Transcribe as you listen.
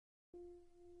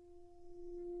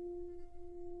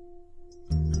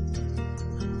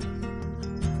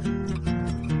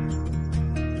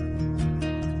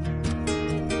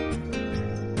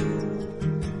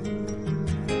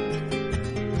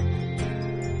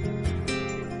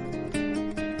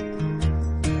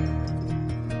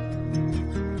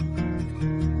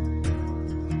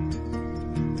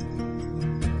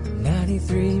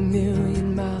93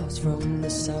 million miles from the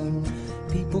sun.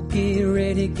 People get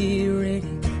ready,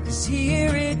 'cause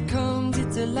here it comes,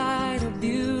 it's a light, a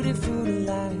beautiful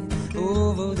light,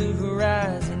 over the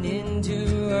horizon,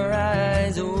 into our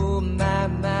eyes. Oh my,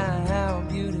 my, how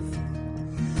beautiful.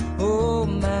 Oh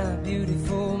my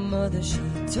beautiful mother, she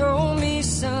told me,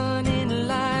 son, in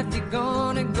life you're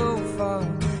gonna go far.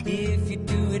 If you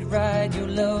do it right, you'll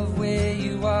love where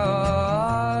you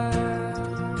are.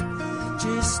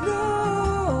 Just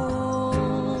know,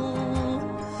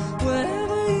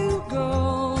 wherever you go,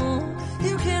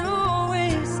 you can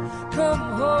always come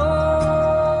home.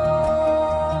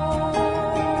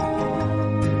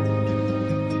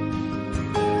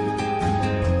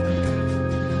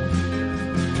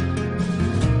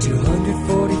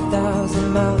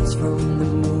 240,000 miles from the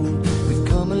moon, we've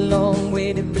come a long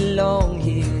way to belong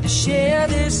here, to share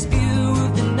this view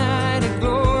of the night, a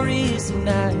glorious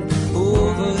night.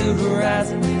 Over the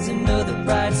horizon is another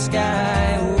bright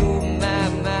sky. Oh my,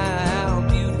 my, how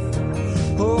beautiful.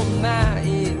 Oh my,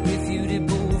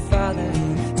 irrefutable Father,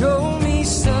 he told me,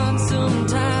 son,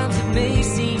 sometimes it may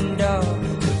seem dark,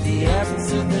 but the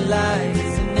absence of the light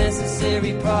is a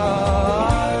necessary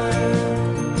part.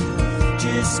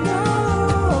 Just know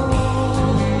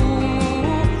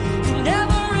you're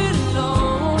never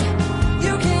alone.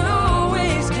 You can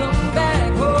always come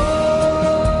back home.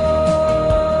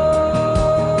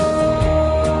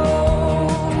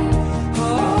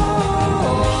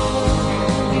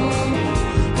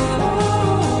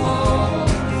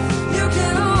 You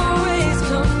can always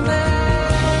come back.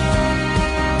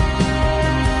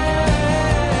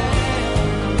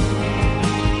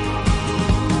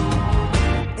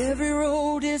 Every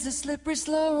road is a slippery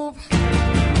slope,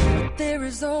 but there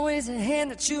is always a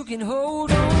hand that you can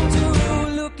hold on to.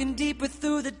 Looking deeper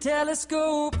through the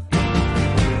telescope,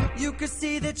 you can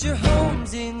see that your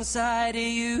home's inside of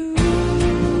you.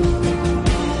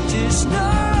 Just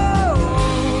know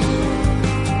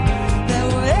that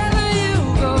wherever you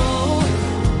go,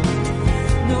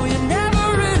 no, you're never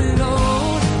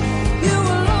alone. You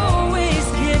will always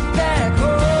get back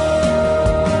home.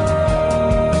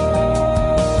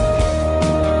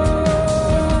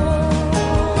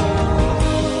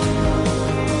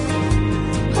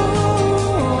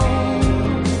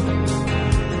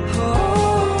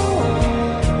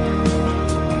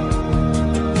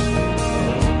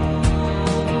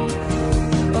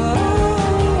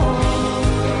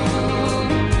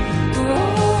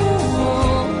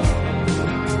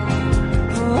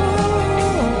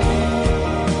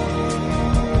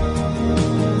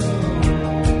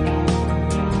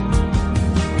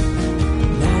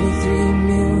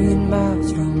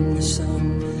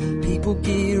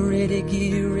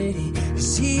 Get ready,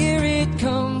 'cause here it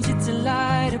comes, it's a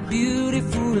light, a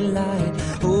beautiful